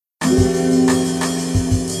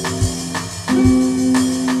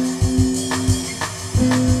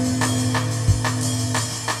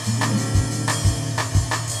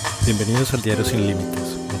Bienvenidos al Diario Sin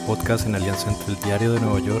Límites, un podcast en alianza entre el Diario de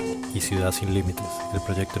Nueva York y Ciudad Sin Límites, el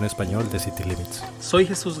proyecto en español de City Limits. Soy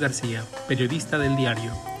Jesús García, periodista del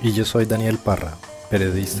diario. Y yo soy Daniel Parra,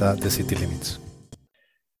 periodista de City Limits.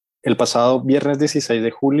 El pasado viernes 16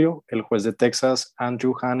 de julio, el juez de Texas,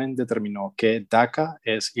 Andrew Hanen, determinó que DACA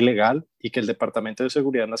es ilegal y que el Departamento de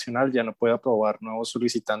Seguridad Nacional ya no puede aprobar nuevos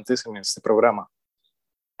solicitantes en este programa.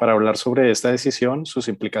 Para hablar sobre esta decisión, sus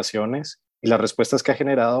implicaciones y las respuestas que ha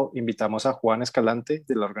generado, invitamos a Juan Escalante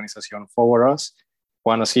de la organización Forward Us.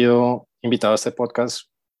 Juan ha sido invitado a este podcast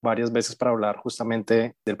varias veces para hablar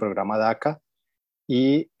justamente del programa DACA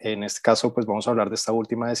y en este caso pues vamos a hablar de esta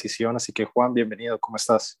última decisión. Así que Juan, bienvenido, ¿cómo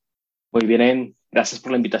estás? Muy bien, gracias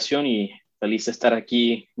por la invitación y feliz de estar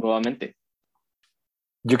aquí nuevamente.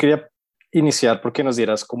 Yo quería iniciar porque nos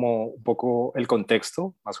dieras como un poco el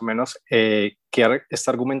contexto, más o menos, qué está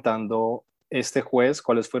argumentando este juez,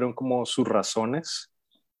 cuáles fueron como sus razones,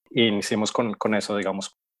 y iniciemos con eso,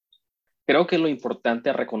 digamos. Creo que lo importante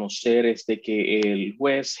a reconocer es de que el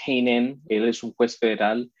juez Hanen, él es un juez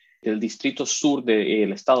federal del Distrito Sur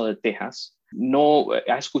del estado de Texas, no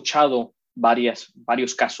ha escuchado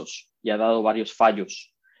varios casos y ha dado varios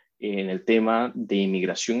fallos en el tema de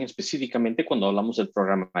inmigración, específicamente cuando hablamos del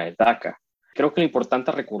programa de DACA. Creo que lo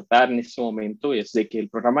importante a recordar en este momento es de que el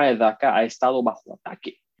programa de DACA ha estado bajo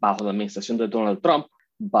ataque, bajo la administración de Donald Trump,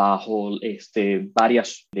 bajo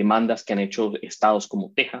varias demandas que han hecho estados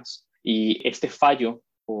como Texas. Y este fallo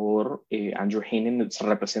por Andrew Hanen se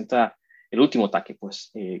representa el último ataque, pues,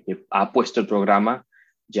 que ha puesto el programa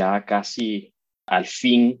ya casi al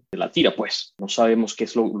fin de la tira, pues. No sabemos qué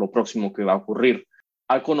es lo próximo que va a ocurrir.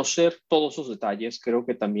 Al conocer todos esos detalles, creo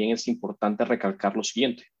que también es importante recalcar lo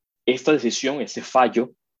siguiente. Esta decisión, este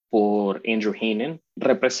fallo por Andrew Hanen,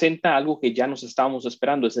 representa algo que ya nos estábamos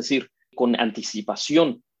esperando, es decir, con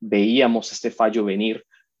anticipación veíamos este fallo venir.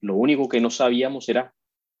 Lo único que no sabíamos era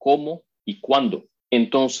cómo y cuándo.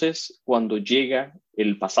 Entonces, cuando llega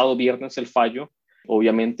el pasado viernes el fallo,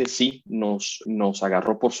 obviamente sí nos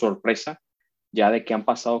agarró por sorpresa, ya de que han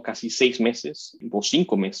pasado casi 6 meses o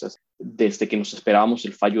 5 meses desde que nos esperábamos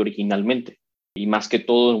el fallo originalmente, y más que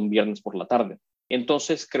todo un viernes por la tarde.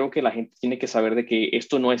 Entonces, creo que la gente tiene que saber de que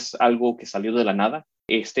esto no es algo que salió de la nada.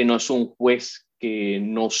 Este no es un juez que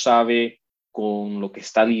no sabe con lo que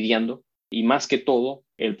está lidiando. Y más que todo,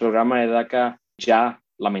 el programa de DACA ya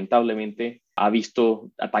lamentablemente ha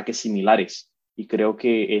visto ataques similares. Y creo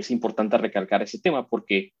que es importante recalcar ese tema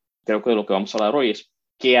porque creo que de lo que vamos a hablar hoy es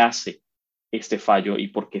qué hace este fallo y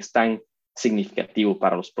por qué es tan significativo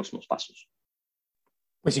para los próximos pasos.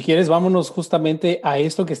 Pues si quieres, vámonos justamente a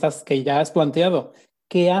esto que ya has planteado.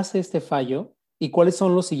 ¿Qué hace este fallo y cuáles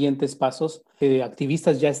son los siguientes pasos que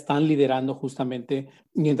activistas ya están liderando justamente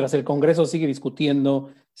mientras el Congreso sigue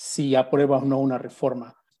discutiendo si aprueba o no una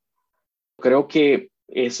reforma? Creo que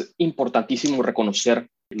es importantísimo reconocer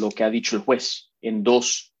lo que ha dicho el juez en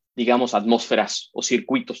dos, digamos, atmósferas o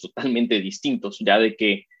circuitos totalmente distintos, ya de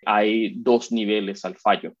que hay dos niveles al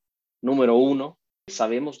fallo. Número uno,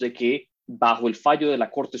 sabemos de que bajo el fallo de la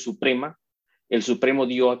Corte Suprema, el Supremo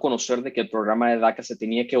dio a conocer de que el programa de DACA se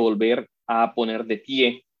tenía que volver a poner de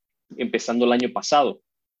pie empezando el año pasado.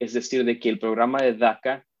 Es decir, de que el programa de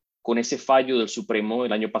DACA, con ese fallo del Supremo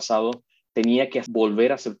el año pasado, tenía que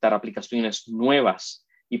volver a aceptar aplicaciones nuevas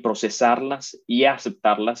y procesarlas y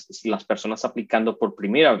aceptarlas si las personas aplicando por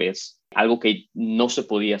primera vez, algo que no se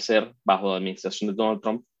podía hacer bajo la administración de Donald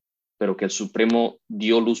Trump, pero que el Supremo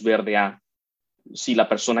dio luz verde a. Si la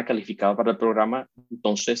persona calificaba para el programa,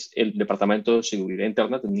 entonces el Departamento de Seguridad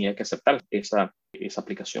Interna tenía que aceptar esa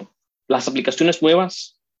aplicación. Las aplicaciones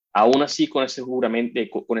nuevas, aún así con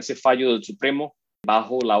ese fallo del Supremo,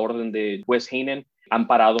 bajo la orden de juez Hanen, han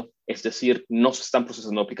parado, es decir, no se están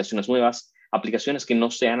procesando aplicaciones nuevas. Aplicaciones que no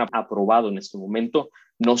se han aprobado en este momento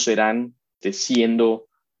no serán siendo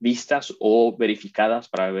vistas o verificadas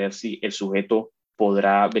para ver si el sujeto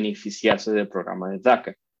podrá beneficiarse del programa de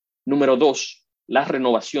DACA. Número 2, las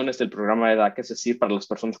renovaciones del programa de DACA, es decir, para las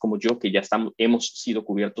personas como yo que ya hemos sido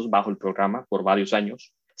cubiertos bajo el programa por varios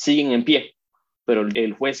años, siguen en pie, pero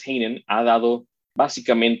el juez Hanen ha dado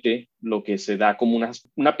básicamente lo que se da como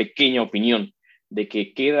una pequeña opinión de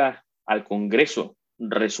que queda al Congreso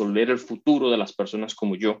resolver el futuro de las personas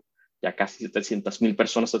como yo, ya casi 700,000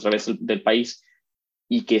 personas a través del país,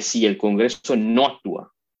 y que si el Congreso no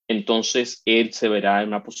actúa, entonces él se verá en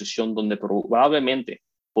una posición donde probablemente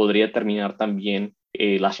podría terminar también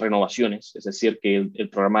las renovaciones, es decir, que el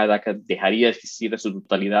programa de DACA dejaría de existir en su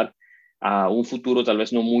totalidad a un futuro tal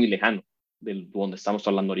vez no muy lejano de donde estamos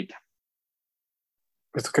hablando ahorita.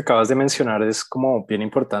 Esto que acabas de mencionar es como bien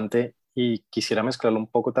importante y quisiera mezclarlo un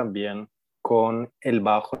poco también con el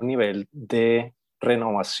bajo nivel de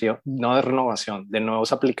renovación, no de renovación, de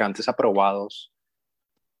nuevos aplicantes aprobados?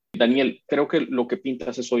 Daniel, creo que lo que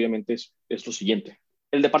pintas es obviamente es lo siguiente.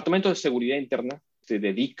 El Departamento de Seguridad Interna se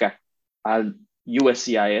dedica al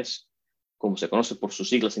USCIS, como se conoce por sus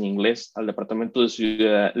siglas en inglés, al Departamento de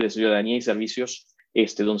Ciudadanía y Servicios,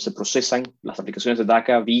 donde se procesan las aplicaciones de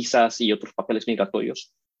DACA, visas y otros papeles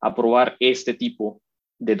migratorios, aprobar este tipo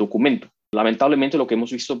de documento. Lamentablemente, lo que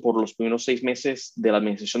hemos visto por los primeros 6 meses de la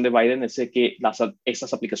administración de Biden es que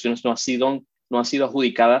estas aplicaciones no han sido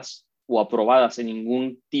adjudicadas o aprobadas en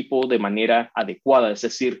ningún tipo de manera adecuada, es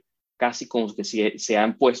decir, casi como que se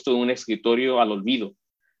han puesto en un escritorio al olvido.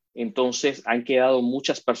 Entonces, han quedado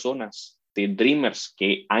muchas personas de Dreamers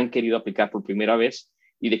que han querido aplicar por primera vez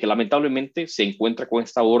y de que lamentablemente se encuentra con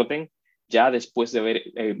esta orden ya después de haber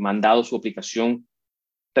mandado su aplicación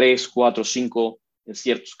 3, 4, 5, en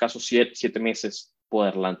ciertos casos 7 meses por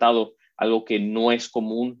adelantado, algo que no es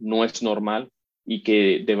común, no es normal y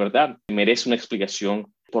que de verdad merece una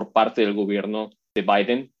explicación por parte del gobierno de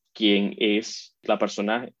Biden, quien es la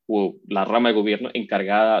persona o la rama de gobierno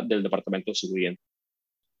encargada del Departamento de Seguridad.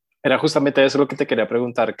 Era justamente eso lo que te quería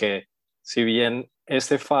preguntar, que si bien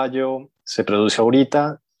este fallo se produce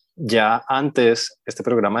ahorita, ya antes este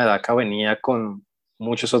programa de DACA venía con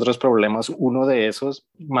muchos otros problemas. Uno de esos,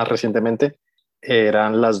 más recientemente,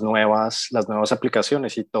 eran las nuevas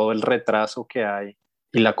aplicaciones y todo el retraso que hay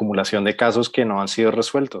y la acumulación de casos que no han sido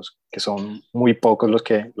resueltos, que son muy pocos los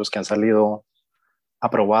que han salido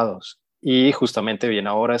aprobados. Y justamente viene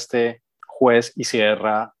ahora este juez y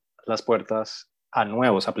cierra las puertas a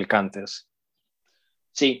nuevos aplicantes.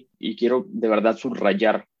 Sí, y quiero de verdad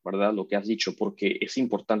subrayar, ¿verdad?, lo que has dicho, porque es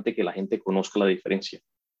importante que la gente conozca la diferencia.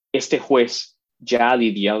 Este juez ya ha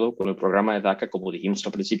lidiado con el programa de DACA, como dijimos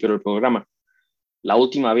al principio del programa. La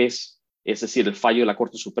última vez, es decir, el fallo de la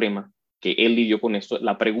Corte Suprema, que él lidió con esto,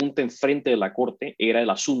 la pregunta enfrente de la Corte era el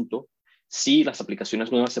asunto si las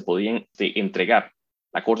aplicaciones nuevas se podían entregar.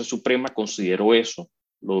 La Corte Suprema consideró eso,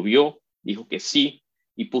 lo vio, dijo que sí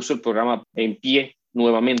y puso el programa en pie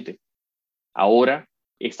nuevamente. Ahora,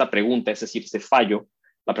 esta pregunta, es decir, este fallo,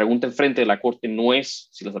 la pregunta enfrente de la Corte no es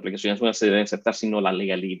si las aplicaciones nuevas se deben aceptar, sino la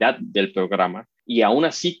legalidad del programa. Y aún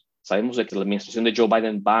así, sabemos de que la administración de Joe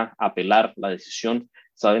Biden va a apelar la decisión.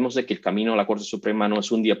 Sabemos de que el camino a la Corte Suprema no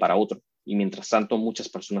es un día para otro. Y mientras tanto, muchas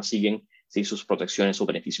personas siguen sin sus protecciones o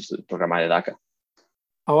beneficios del programa de DACA.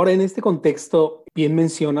 Ahora, en este contexto, bien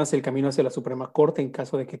mencionas el camino hacia la Suprema Corte en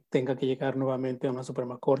caso de que tenga que llegar nuevamente a una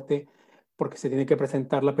Suprema Corte, porque se tiene que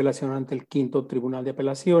presentar la apelación ante el 5º Tribunal de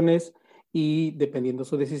Apelaciones y dependiendo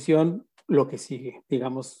su decisión, lo que sigue.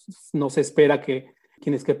 Digamos, no se espera que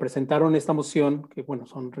quienes que presentaron esta moción, que bueno,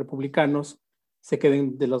 son republicanos, se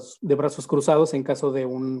queden de brazos cruzados en caso de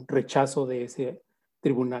un rechazo de ese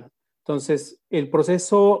tribunal. Entonces, el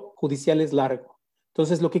proceso judicial es largo.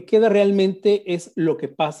 Entonces, lo que queda realmente es lo que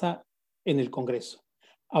pasa en el Congreso.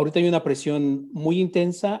 Ahorita hay una presión muy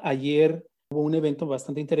intensa. Ayer hubo un evento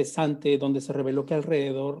bastante interesante donde se reveló que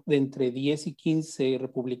alrededor de entre 10 y 15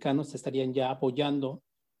 republicanos estarían ya apoyando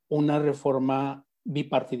una reforma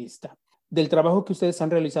bipartidista. Del trabajo que ustedes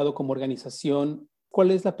han realizado como organización,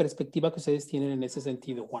 ¿cuál es la perspectiva que ustedes tienen en ese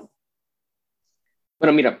sentido, Juan?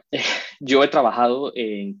 Bueno, mira, yo he trabajado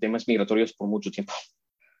en temas migratorios por mucho tiempo.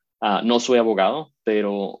 No soy abogado,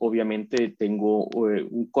 pero obviamente tengo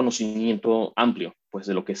un conocimiento amplio pues,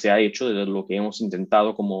 de lo que se ha hecho, de lo que hemos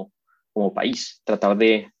intentado como país, tratar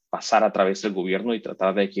de pasar a través del gobierno y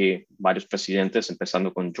tratar de que varios presidentes,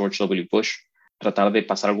 empezando con George W. Bush, tratar de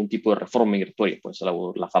pasar algún tipo de reforma migratoria, pues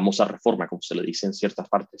la famosa reforma, como se le dice en ciertas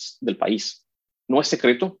partes del país. No es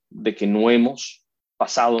secreto de que no hemos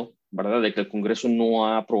pasado, ¿verdad?, de que el Congreso no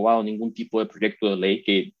ha aprobado ningún tipo de proyecto de ley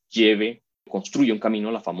que construye un camino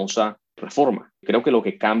a la famosa reforma. Creo que lo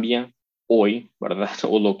que cambia hoy, ¿verdad?,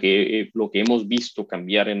 o lo que hemos visto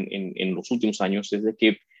cambiar en los últimos años es de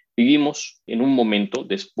que vivimos en un momento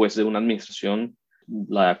después de una administración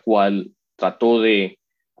la cual trató de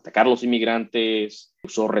atacar a los inmigrantes,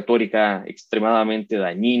 usó retórica extremadamente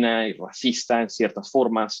dañina y racista en ciertas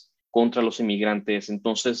formas contra los inmigrantes.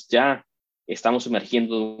 Entonces ya estamos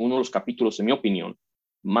emergiendo de uno de los capítulos, en mi opinión,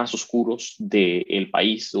 más oscuros del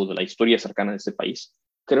país o de la historia cercana de este país.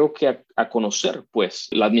 Creo que a conocer, pues,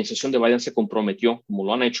 la administración de Biden se comprometió, como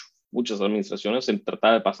lo han hecho muchas administraciones, en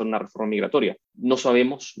tratar de pasar una reforma migratoria. No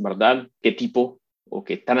sabemos, ¿verdad?, qué tipo o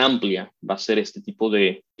qué tan amplia va a ser este tipo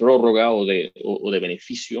de prórroga o de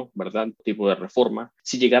beneficio, ¿verdad?, tipo de reforma,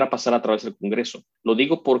 si llegara a pasar a través del Congreso. Lo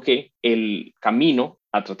digo porque el camino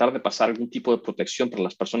a tratar de pasar algún tipo de protección para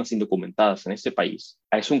las personas indocumentadas en este país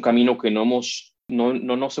es un camino que no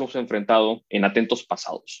nos hemos enfrentado en atentos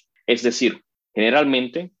pasados. Es decir,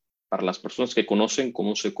 generalmente, para las personas que conocen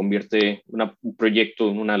cómo se convierte un proyecto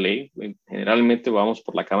en una ley, generalmente vamos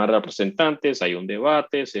por la Cámara de Representantes, hay un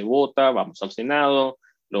debate, se vota, vamos al Senado,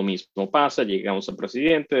 lo mismo pasa, llegamos al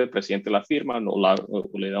presidente, el presidente la firma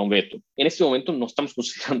o le da un veto. En este momento no estamos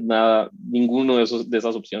considerando ninguno de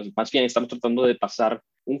esas opciones, más bien estamos tratando de pasar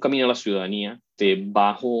un camino a la ciudadanía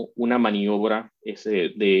bajo una maniobra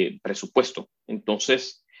de presupuesto.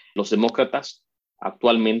 Entonces, los demócratas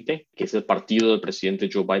actualmente, que es el partido del presidente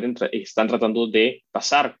Joe Biden, están tratando de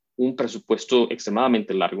pasar un presupuesto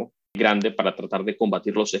extremadamente largo, grande, para tratar de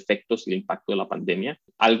combatir los efectos y el impacto de la pandemia,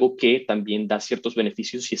 algo que también da ciertos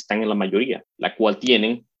beneficios si están en la mayoría, la cual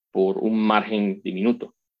tienen por un margen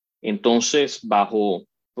diminuto. Entonces, bajo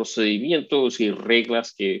procedimientos y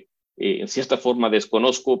reglas que en cierta forma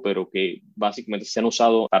desconozco, pero que básicamente se han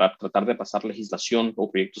usado para tratar de pasar legislación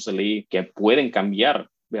o proyectos de ley que pueden cambiar,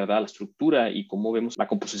 ¿verdad?, la estructura y cómo vemos la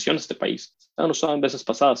composición de este país. Se han usado en veces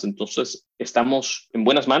pasadas, entonces estamos en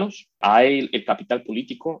buenas manos, hay el capital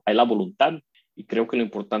político, hay la voluntad, y creo que lo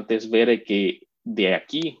importante es ver que de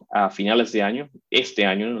aquí a finales de año, este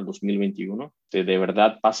año, en el 2021, de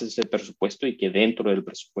verdad pase ese presupuesto y que dentro del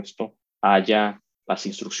presupuesto haya las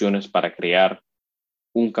instrucciones para crear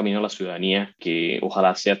un camino a la ciudadanía que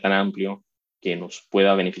ojalá sea tan amplio que nos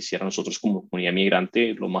pueda beneficiar a nosotros como comunidad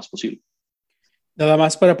migrante lo más posible. Nada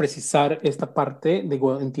más para precisar esta parte,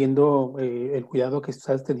 digo, entiendo el cuidado que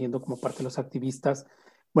estás teniendo como parte de los activistas.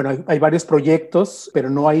 Bueno, hay varios proyectos, pero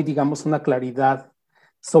no hay, digamos, una claridad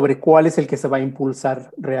sobre cuál es el que se va a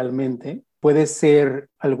impulsar realmente. Puede ser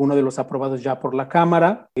alguno de los aprobados ya por la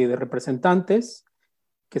Cámara de Representantes,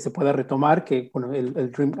 que se pueda retomar, que bueno,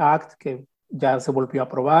 el Dream Act, que ya se volvió a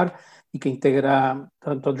aprobar y que integra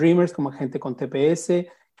tanto a Dreamers como a gente con TPS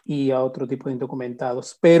y a otro tipo de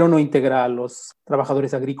indocumentados, pero no integra a los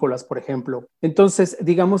trabajadores agrícolas, por ejemplo. Entonces,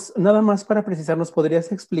 digamos, nada más para precisar, ¿nos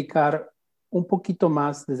podrías explicar un poquito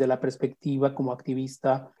más desde la perspectiva como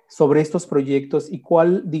activista sobre estos proyectos y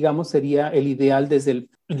cuál, digamos, sería el ideal desde el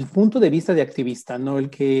punto de vista de activista, no el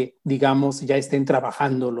que, digamos, ya estén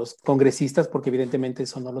trabajando los congresistas, porque evidentemente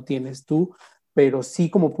eso no lo tienes tú, pero sí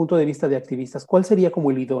como punto de vista de activistas, ¿cuál sería como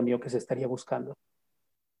el idóneo que se estaría buscando?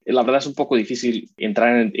 La verdad es un poco difícil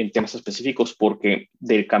entrar en temas específicos porque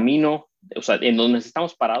del camino, o sea, en donde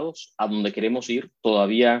estamos parados, a donde queremos ir,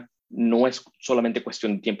 todavía no es solamente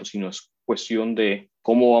cuestión de tiempo, sino es cuestión de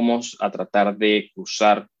cómo vamos a tratar de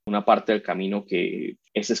cruzar una parte del camino que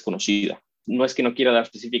es desconocida. No es que no quiera dar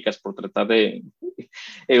específicas por tratar de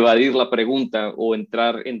evadir la pregunta o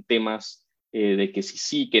entrar en temas de que si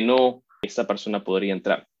sí, que no, esta persona podría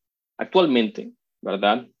entrar. Actualmente,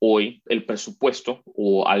 ¿verdad? Hoy el presupuesto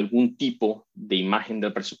o algún tipo de imagen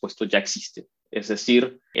del presupuesto ya existe. Es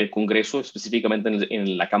decir, el Congreso, específicamente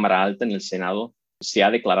en la Cámara Alta, en el Senado, se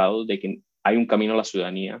ha declarado de que hay un camino a la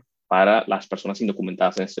ciudadanía para las personas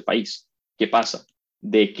indocumentadas en este país. ¿Qué pasa?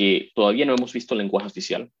 De que todavía no hemos visto el lenguaje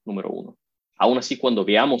oficial, número uno. Aún así, cuando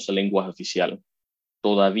veamos el lenguaje oficial,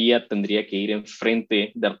 todavía tendría que ir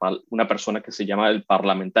enfrente de una persona que se llama el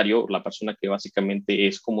parlamentario, la persona que básicamente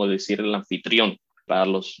es como decir el anfitrión para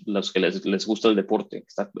los que les gusta el deporte.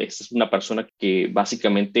 Esta es una persona que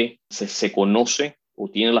básicamente se conoce o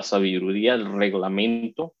tiene la sabiduría del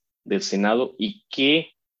reglamento del Senado y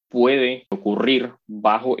qué puede ocurrir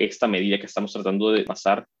bajo esta medida que estamos tratando de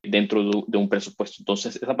pasar dentro de un presupuesto.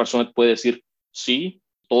 Entonces, esa persona puede decir, sí,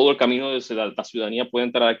 todo el camino de la ciudadanía puede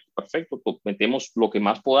entrar aquí, perfecto, metemos lo que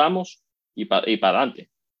más podamos y para adelante.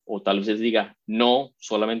 O tal vez diga, no,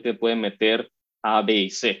 solamente pueden meter A, B y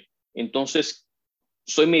C. Entonces,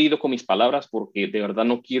 soy medido con mis palabras porque de verdad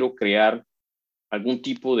no quiero crear algún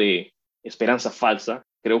tipo de esperanza falsa.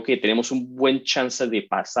 Creo que tenemos un buen chance de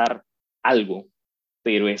pasar algo,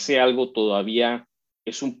 pero ese algo todavía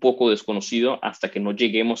es un poco desconocido hasta que no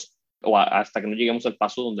lleguemos al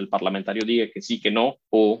paso donde el parlamentario diga que sí, que no,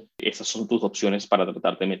 o esas son tus opciones para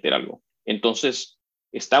tratar de meter algo. Entonces,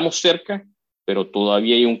 estamos cerca, pero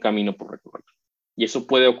todavía hay un camino por recorrer. Y eso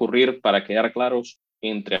puede ocurrir, para quedar claros,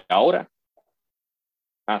 entre ahora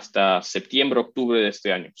hasta septiembre, octubre de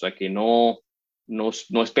este año. O sea que no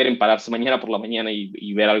esperen pararse mañana por la mañana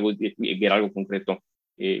y ver algo concreto.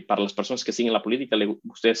 Para las personas que siguen la política,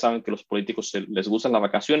 ustedes saben que los políticos les gustan las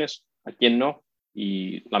vacaciones, a quién no,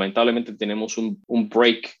 y lamentablemente tenemos un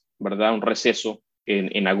break, ¿verdad? Un receso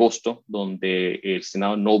en agosto, donde el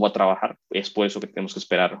Senado no va a trabajar. Es por eso que tenemos que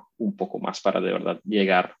esperar un poco más para de verdad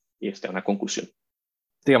llegar a una conclusión.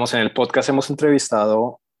 Digamos, en el podcast hemos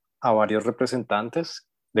entrevistado a varios representantes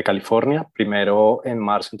de California. Primero, en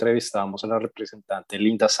marzo, entrevistamos a la representante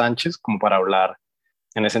Linda Sánchez como para hablar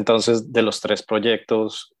en ese entonces de los 3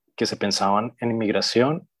 proyectos que se pensaban en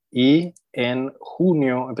inmigración Y en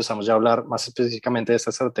junio empezamos ya a hablar más específicamente de esta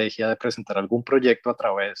estrategia de presentar algún proyecto a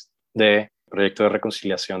través de proyecto de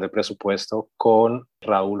reconciliación de presupuesto con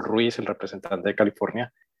Raúl Ruiz, el representante de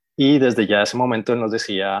California. Y desde ya ese momento él nos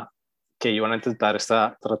decía que iban a intentar esta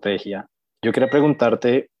estrategia. Yo quería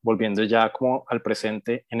preguntarte, volviendo ya como al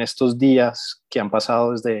presente, en estos días que han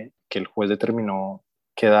pasado desde que el juez determinó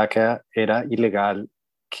que DACA era ilegal,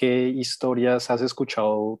 ¿qué historias has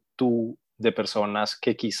escuchado tú de personas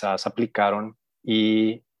que quizás aplicaron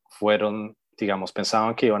y fueron, digamos,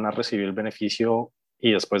 pensaban que iban a recibir el beneficio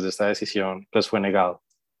y después de esta decisión les fue negado?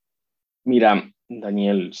 Mira,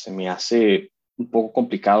 Daniel, se me hace un poco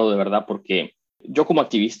complicado de verdad porque yo como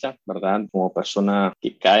activista, ¿verdad? Como persona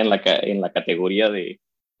que cae en la categoría de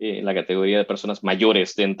personas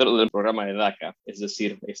mayores dentro del programa de DACA, es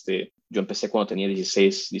decir, yo empecé cuando tenía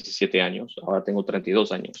 16, 17 años, ahora tengo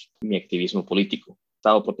 32 años, mi activismo político. He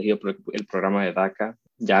estado protegido por el programa de DACA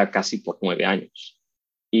ya casi por 9 años.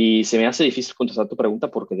 Y se me hace difícil contestar tu pregunta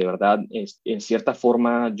porque de verdad, en cierta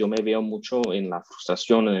forma, yo me veo mucho en la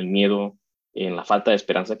frustración, en el miedo, en la falta de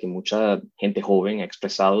esperanza que mucha gente joven ha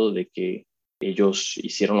expresado de que ellos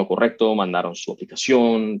hicieron lo correcto, mandaron su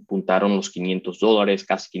aplicación, puntaron los $500,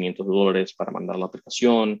 casi $500 para mandar la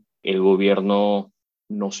aplicación. El gobierno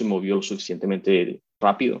no se movió lo suficientemente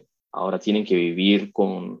rápido. Ahora tienen que vivir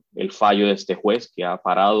con el fallo de este juez que ha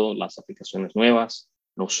parado las aplicaciones nuevas.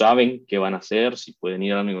 No saben qué van a hacer, si pueden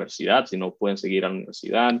ir a la universidad, si no pueden seguir a la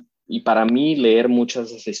universidad. Y para mí leer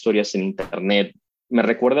muchas de esas historias en Internet me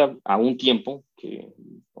recuerda a un tiempo que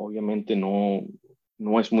obviamente no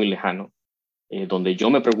es muy lejano, donde yo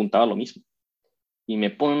me preguntaba lo mismo. Y me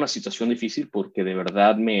pone en una situación difícil porque de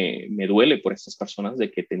verdad me duele por estas personas de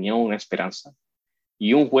que tenían una esperanza.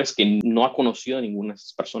 Y un juez que no ha conocido a ninguna de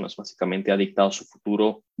esas personas, básicamente ha dictado su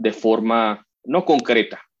futuro de forma no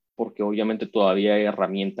concreta, porque obviamente todavía hay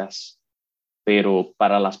herramientas, pero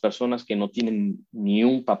para las personas que no tienen ni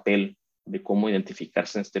un papel de cómo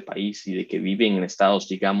identificarse en este país y de que viven en estados,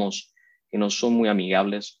 digamos, que no son muy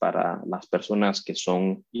amigables para las personas que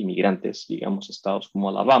son inmigrantes, digamos, estados como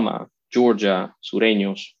Alabama, Georgia,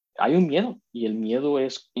 sureños, hay un miedo y el miedo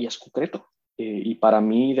es concreto. Y para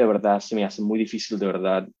mí, de verdad, se me hace muy difícil, de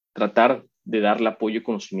verdad, tratar de darle apoyo y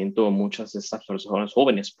conocimiento a muchas de estas personas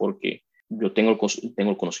jóvenes, porque yo tengo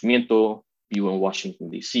el conocimiento, vivo en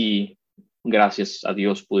Washington, D.C., gracias a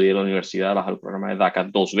Dios pude ir a la universidad bajo el programa de DACA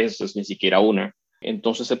 2 veces, ni siquiera una.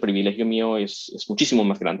 Entonces el privilegio mío es muchísimo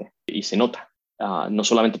más grande y se nota, no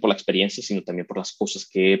solamente por la experiencia, sino también por las cosas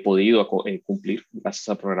que he podido cumplir gracias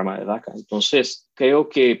al programa de DACA. Entonces creo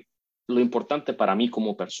que lo importante para mí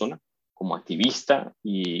como persona, como activista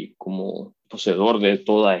y como poseedor de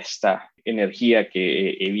toda esta energía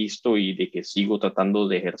que he visto y de que sigo tratando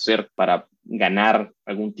de ejercer para ganar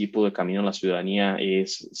algún tipo de camino en la ciudadanía,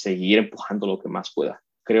 es seguir empujando lo que más pueda.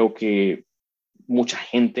 Creo que mucha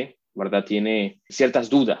gente, ¿verdad?, tiene ciertas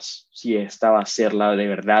dudas si esta va a ser de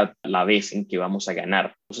verdad la vez en que vamos a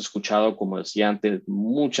ganar. Hemos escuchado, como decía antes,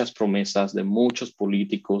 muchas promesas de muchos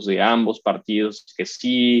políticos de ambos partidos que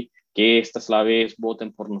sí, que esta es la vez,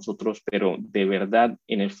 voten por nosotros, pero de verdad,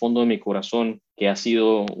 en el fondo de mi corazón, que ha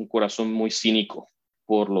sido un corazón muy cínico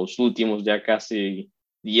por los últimos ya casi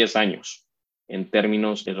 10 años, en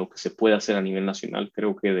términos de lo que se puede hacer a nivel nacional,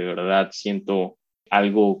 creo que de verdad siento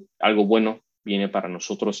algo bueno viene para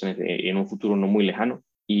nosotros en un futuro no muy lejano,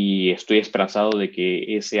 y estoy esperanzado de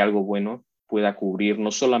que ese algo bueno pueda cubrir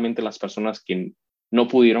no solamente las personas que no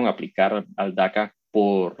pudieron aplicar al DACA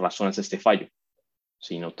por razones de este fallo,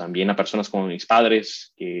 sino también a personas como mis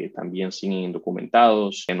padres, que también siguen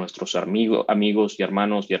indocumentados, a nuestros amigos y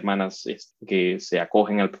hermanos y hermanas que se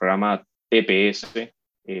acogen al programa TPS,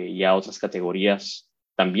 y a otras categorías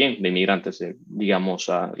también de migrantes, digamos,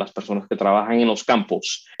 a las personas que trabajan en los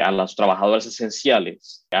campos, a los trabajadores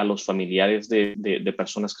esenciales, a los familiares de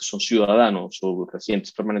personas que son ciudadanos o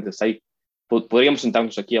residentes permanentes ahí. Podríamos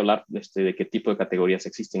sentarnos aquí a hablar de qué tipo de categorías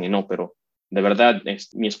existen y no, pero de verdad,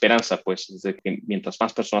 mi esperanza, pues, es de que mientras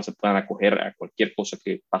más personas se puedan acoger a cualquier cosa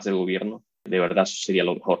que pase el gobierno, de verdad eso sería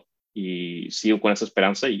lo mejor. Y sigo con esa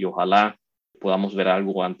esperanza y ojalá podamos ver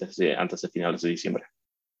algo antes de finales de diciembre.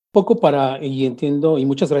 Poco y entiendo, y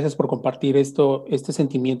muchas gracias por compartir este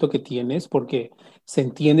sentimiento que tienes, porque se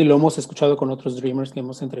entiende y lo hemos escuchado con otros Dreamers que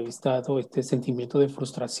hemos entrevistado, este sentimiento de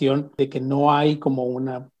frustración, de que no hay como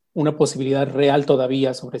una posibilidad real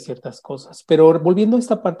todavía sobre ciertas cosas. Pero volviendo a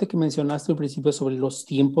esta parte que mencionaste al principio sobre los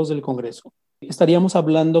tiempos del Congreso, estaríamos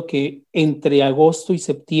hablando que entre agosto y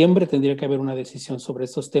septiembre tendría que haber una decisión sobre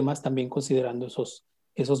estos temas, también considerando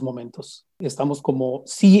esos momentos. Estamos como,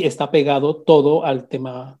 sí está pegado todo al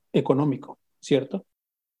tema económico, ¿cierto?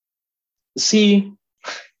 Sí,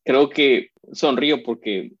 creo que sonrío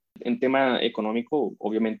porque en tema económico,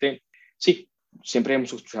 obviamente, sí, siempre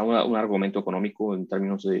hemos escuchado un argumento económico en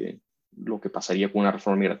términos de lo que pasaría con una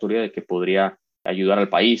reforma migratoria, de que podría ayudar al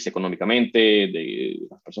país económicamente, de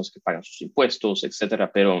las personas que pagan sus impuestos,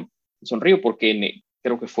 etcétera. Pero sonrío porque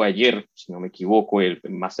creo que fue ayer, si no me equivoco,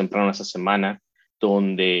 más temprano esa semana,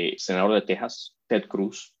 donde el senador de Texas, Ted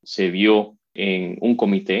Cruz, se vio en un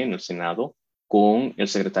comité en el Senado con el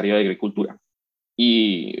secretario de Agricultura.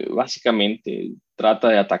 Y básicamente trata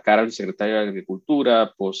de atacar al secretario de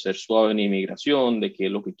Agricultura por ser suave en inmigración, de que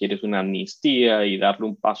lo que quiere es una amnistía y darle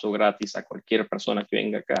un paso gratis a cualquier persona que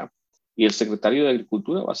venga acá. Y el secretario de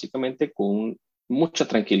Agricultura básicamente con mucha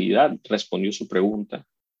tranquilidad respondió su pregunta,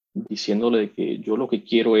 diciéndole que yo lo que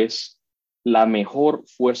quiero es la mejor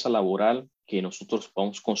fuerza laboral que nosotros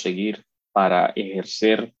podamos conseguir para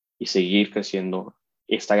ejercer y seguir creciendo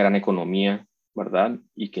esta gran economía, ¿verdad?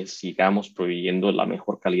 Y que sigamos proveyendo la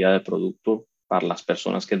mejor calidad de producto para las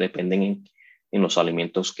personas que dependen en los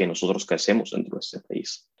alimentos que nosotros crecemos dentro de este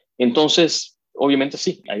país. Entonces, obviamente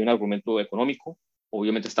sí, hay un argumento económico.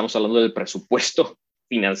 Obviamente estamos hablando del presupuesto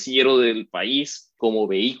financiero del país como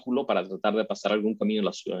vehículo para tratar de pasar algún camino a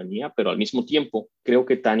la ciudadanía, pero al mismo tiempo creo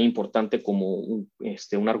que tan importante como un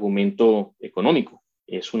argumento económico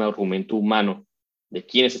es un argumento humano. ¿De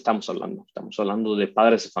quiénes estamos hablando? Estamos hablando de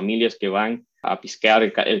padres de familias que van a pisquear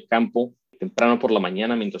el campo temprano por la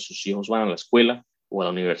mañana mientras sus hijos van a la escuela o a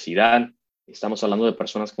la universidad. Estamos hablando de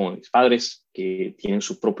personas como mis padres que tienen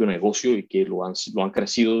su propio negocio y que lo han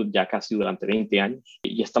crecido ya casi durante 20 años.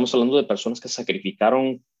 Y estamos hablando de personas que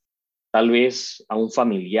sacrificaron tal vez a un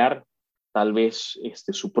familiar, tal vez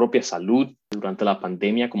su propia salud durante la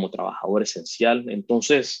pandemia como trabajador esencial.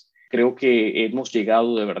 Entonces, creo que hemos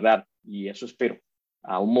llegado de verdad, y eso espero,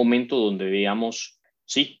 a un momento donde veamos,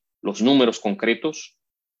 sí, los números concretos,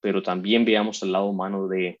 pero también veamos el lado humano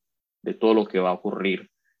de todo lo que va a ocurrir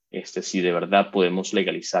si de verdad podemos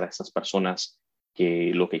legalizar a estas personas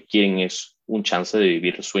que lo que quieren es un chance de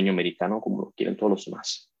vivir el sueño americano como lo quieren todos los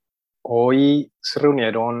demás. Hoy se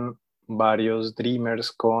reunieron varios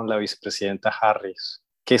Dreamers con la vicepresidenta Harris.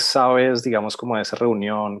 ¿Qué sabes, digamos, como de esa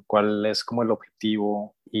reunión? ¿Cuál es como el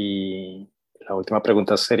objetivo? Y la última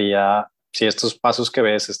pregunta sería si estos pasos que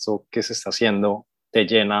ves, esto que se está haciendo, te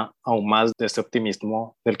llena aún más de este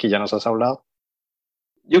optimismo del que ya nos has hablado.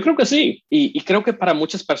 Yo creo que sí, y creo que para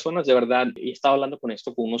muchas personas, de verdad, y estaba hablando con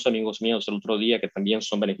esto con unos amigos míos el otro día que también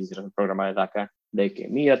son beneficiarios del programa de DACA, de que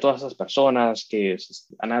mira, todas esas personas que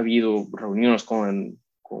han habido reuniones con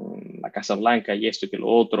la Casa Blanca y esto y que lo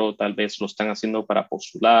otro, tal vez lo están haciendo para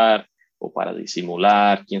postular o para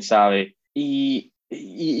disimular, quién sabe. Y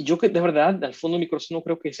yo que de verdad, al fondo de mi corazón no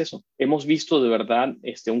creo que es eso. Hemos visto de verdad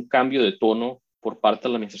un cambio de tono por parte de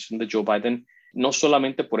la administración de Joe Biden, no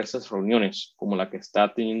solamente por estas reuniones como la que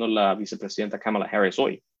está teniendo la vicepresidenta Kamala Harris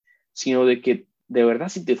hoy, sino de que de verdad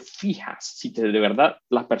si te fijas, de verdad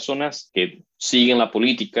las personas que siguen la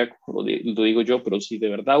política, lo digo yo, pero si de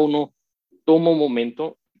verdad uno toma un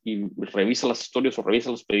momento y revisa las historias o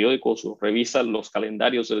revisa los periódicos o revisa los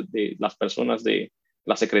calendarios de las personas de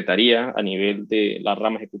la secretaría a nivel de la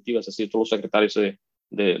rama ejecutiva, es decir, todos los secretarios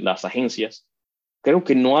de las agencias, creo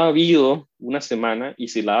que no ha habido una semana, y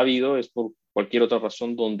si la ha habido es por cualquier otra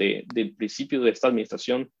razón, donde del principio de esta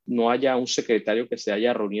administración no haya un secretario que se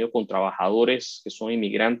haya reunido con trabajadores que son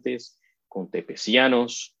inmigrantes, con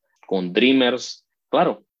tepecianos, con dreamers.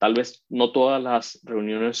 Claro, tal vez no todas las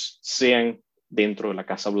reuniones sean dentro de la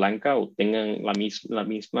Casa Blanca o tengan la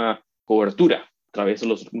misma cobertura a través de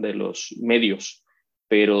los medios,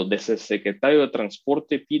 pero desde el secretario de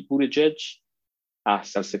Transporte, Pete Buttigieg,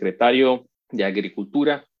 hasta el secretario de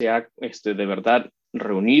Agricultura, se ha de verdad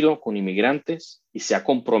reunido con inmigrantes y se ha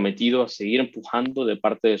comprometido a seguir empujando de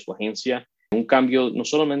parte de su agencia un cambio no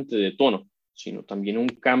solamente de tono, sino también un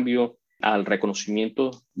cambio al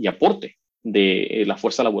reconocimiento y aporte de la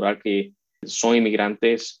fuerza laboral que son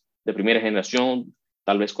inmigrantes de primera generación,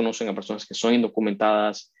 tal vez conocen a personas que son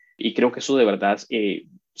indocumentadas, y creo que eso de verdad,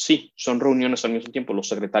 sí, son reuniones al mismo tiempo. Los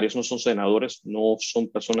secretarios no son senadores, no son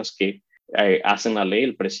personas que hacen la ley.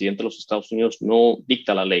 El presidente de los Estados Unidos no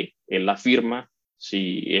dicta la ley, él la firma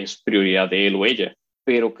si es prioridad de él o ella.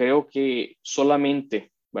 Pero creo que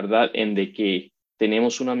solamente, ¿verdad?, en de que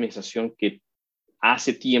tenemos una administración que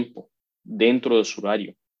hace tiempo dentro de su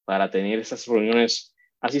horario para tener esas reuniones,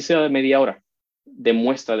 así sea de media hora,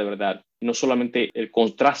 demuestra de verdad no solamente el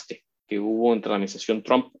contraste que hubo entre la administración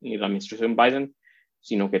Trump y la administración Biden,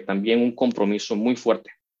 sino que también un compromiso muy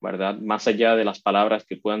fuerte, ¿verdad? Más allá de las palabras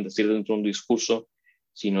que puedan decir dentro de un discurso,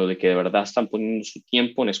 sino de que de verdad están poniendo su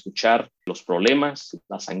tiempo en escuchar los problemas,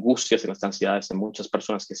 las angustias y las ansiedades de muchas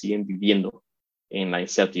personas que siguen viviendo en la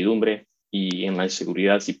incertidumbre y en la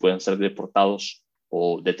inseguridad si pueden ser deportados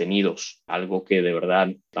o detenidos, algo que de verdad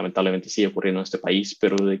lamentablemente sigue ocurriendo en este país,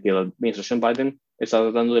 pero de que la administración Biden está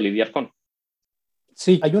tratando de lidiar con.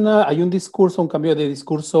 Sí, hay un discurso, un cambio de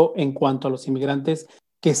discurso en cuanto a los inmigrantes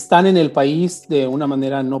que están en el país de una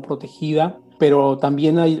manera no protegida, pero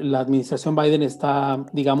también la administración Biden está,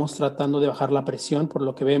 digamos, tratando de bajar la presión por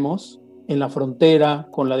lo que vemos en la frontera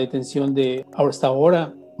con la detención de, hasta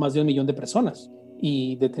ahora, más de 1 millón de personas,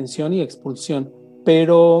 y detención y expulsión.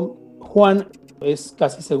 Pero, Juan, es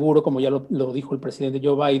casi seguro, como ya lo dijo el presidente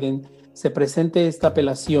Joe Biden, se presente esta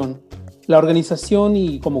apelación. La organización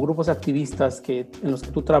y como grupos activistas en los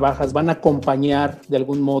que tú trabajas van a acompañar de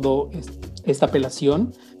algún modo esta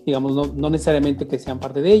apelación, digamos, no necesariamente que sean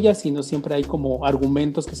parte de ella, sino siempre hay como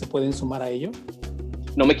argumentos que se pueden sumar a ello.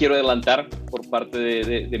 No me quiero adelantar por parte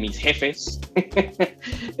de mis jefes,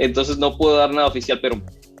 entonces no puedo dar nada oficial, pero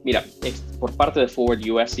mira, por parte de Forward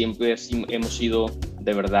US siempre hemos sido,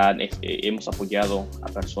 de verdad, hemos apoyado a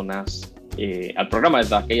personas, al programa de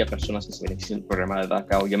DACA y a personas que se benefician del programa de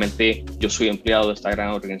DACA. Obviamente yo soy empleado de esta gran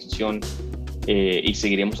organización y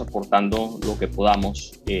seguiremos aportando lo que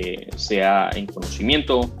podamos, sea en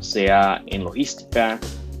conocimiento, sea en logística,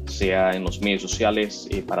 sea en los medios sociales,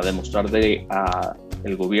 para demostrarle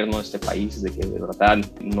al gobierno de este país de que de verdad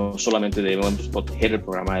no solamente debemos proteger el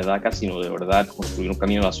programa de DACA, sino de verdad construir un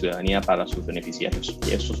camino a la ciudadanía para sus beneficiarios.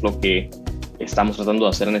 Y eso es lo que estamos tratando de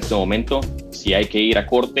hacer en este momento. Si hay que ir a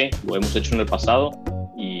corte, lo hemos hecho en el pasado,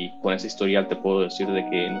 y con ese historial te puedo decir de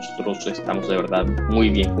que nosotros estamos de verdad muy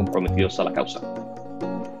bien comprometidos a la causa.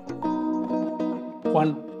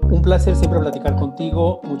 Juan, un placer siempre platicar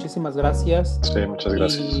contigo. Muchísimas gracias. Sí, muchas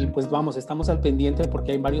gracias. Y pues vamos, estamos al pendiente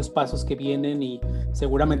porque hay varios pasos que vienen y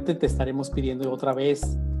seguramente te estaremos pidiendo otra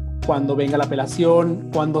vez cuando venga la apelación,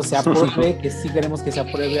 cuando se apruebe, que sí queremos que se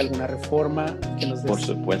apruebe alguna reforma. Que nos Por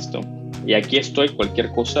supuesto. Y aquí estoy,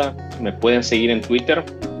 cualquier cosa, me pueden seguir en Twitter,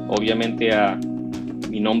 obviamente a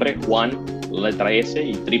mi nombre, Juan, letra S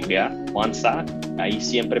y triple A, Juan Sa. Ahí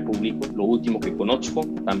siempre publico lo último que conozco.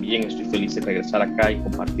 También estoy feliz de regresar acá y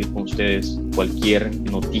compartir con ustedes cualquier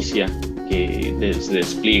noticia que se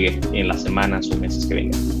despliegue en las semanas o meses que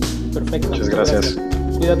vengan. Perfecto. Muchas gracias.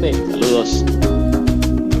 Cuídate. Saludos.